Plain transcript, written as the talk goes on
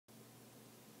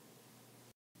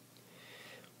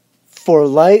For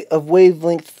light of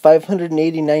wavelength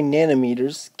 589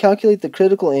 nanometers, calculate the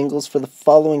critical angles for the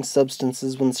following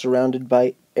substances when surrounded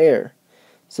by air.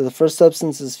 So the first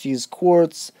substance is fused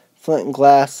quartz, flint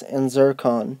glass, and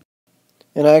zircon.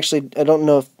 And I don't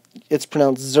know if it's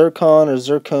pronounced zircon or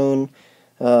zircon,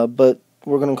 but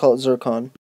we're going to call it zircon.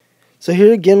 So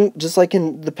here again, just like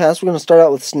in the past, we're going to start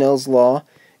out with Snell's law.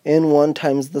 N1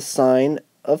 times the sine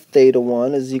of theta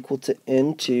 1 is equal to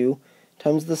N2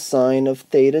 times the sine of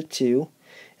theta 2.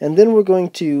 And then we're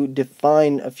going to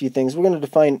define a few things. We're going to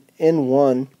define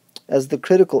N1 as the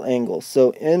critical angle.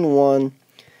 So N1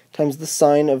 times the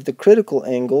sine of the critical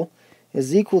angle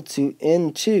is equal to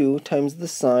N2 times the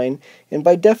sine. And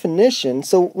by definition,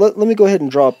 so let me go ahead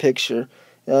and draw a picture.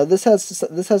 This has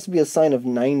to be a sine of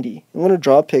 90. I'm going to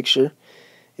draw a picture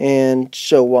and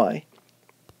show why.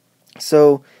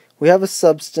 So we have a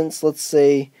substance, let's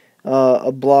say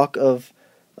a block of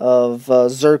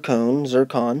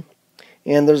zircon,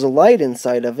 and there's a light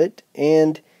inside of it,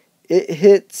 and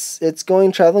it's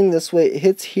traveling this way, it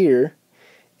hits here,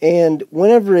 and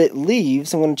whenever it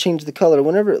leaves, I'm going to change the color,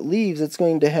 whenever it leaves, it's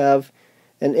going to have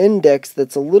an index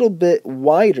that's a little bit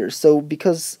wider. So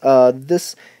because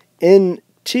this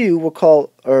N2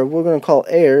 we're going to call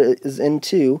air is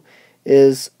N2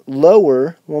 is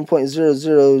lower,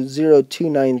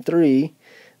 1.000293,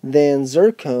 than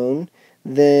zircon,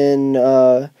 then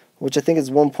which I think is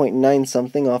 1.9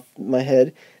 something off my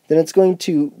head, then it's going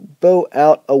to bow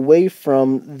out away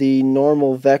from the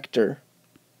normal vector.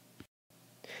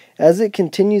 As it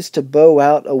continues to bow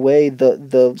out away,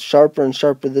 the sharper and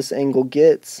sharper this angle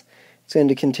gets. It's going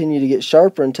to continue to get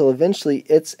sharper until eventually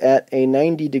it's at a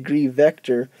 90-degree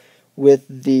vector with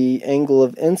the angle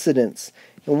of incidence.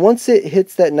 And once it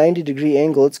hits that 90-degree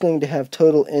angle, it's going to have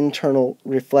total internal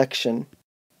reflection.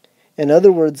 In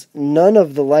other words, none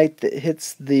of the light that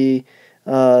hits the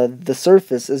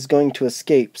surface is going to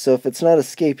escape. So if it's not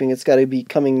escaping, it's got to be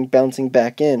bouncing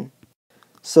back in.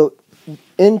 So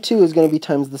N2 is going to be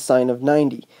times the sine of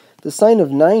 90. The sine of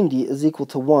 90 is equal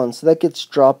to 1, so that gets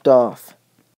dropped off.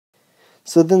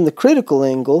 So then the critical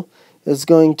angle is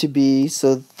going to be,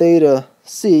 so theta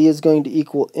C is going to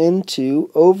equal N2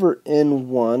 over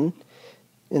N1,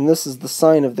 and this is the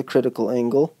sine of the critical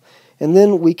angle. And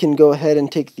then we can go ahead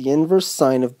and take the inverse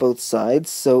sine of both sides.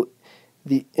 So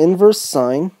the inverse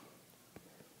sine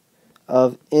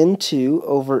of N2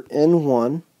 over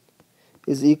N1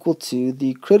 is equal to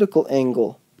the critical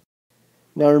angle.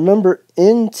 Now remember,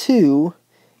 N2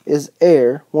 is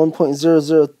air,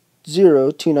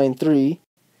 1.000293,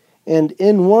 and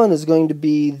N1 is going to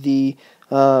be the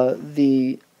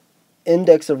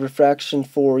index of refraction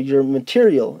for your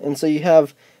material. And so you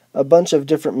have a bunch of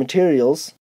different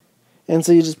materials. And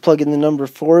so you just plug in the number.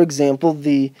 For example,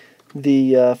 the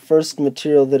first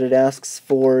material that it asks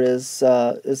for is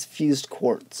fused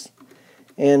quartz,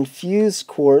 and fused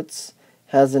quartz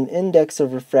has an index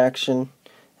of refraction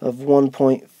of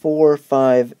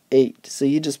 1.458. So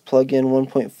you just plug in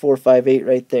 1.458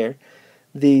 right there.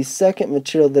 The second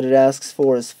material that it asks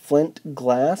for is flint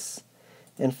glass,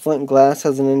 and flint glass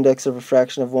has an index of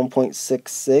refraction of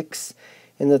 1.66.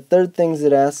 And the third thing that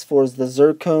it asks for is the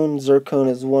zircon. Zircon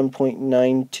is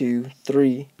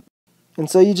 1.923. And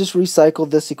so you just recycle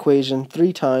this equation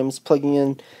 3 times, plugging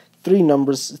in 3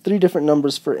 different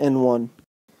numbers for N1.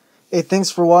 Hey, thanks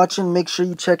for watching. Make sure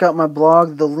you check out my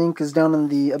blog. The link is down in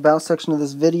the About section of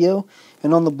this video.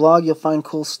 And on the blog you'll find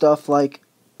cool stuff like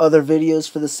other videos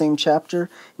for the same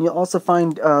chapter. And you'll also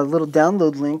find little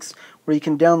download links where you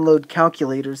can download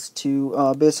calculators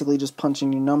to basically just punch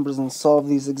in your numbers and solve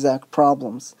these exact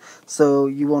problems. So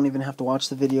you won't even have to watch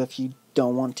the video if you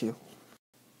don't want to.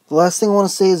 The last thing I want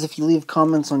to say is if you leave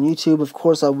comments on YouTube, of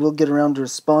course I will get around to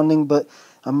responding, but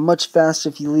I'm much faster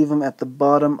if you leave them at the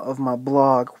bottom of my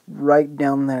blog, right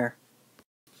down there.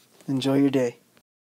 Enjoy your day.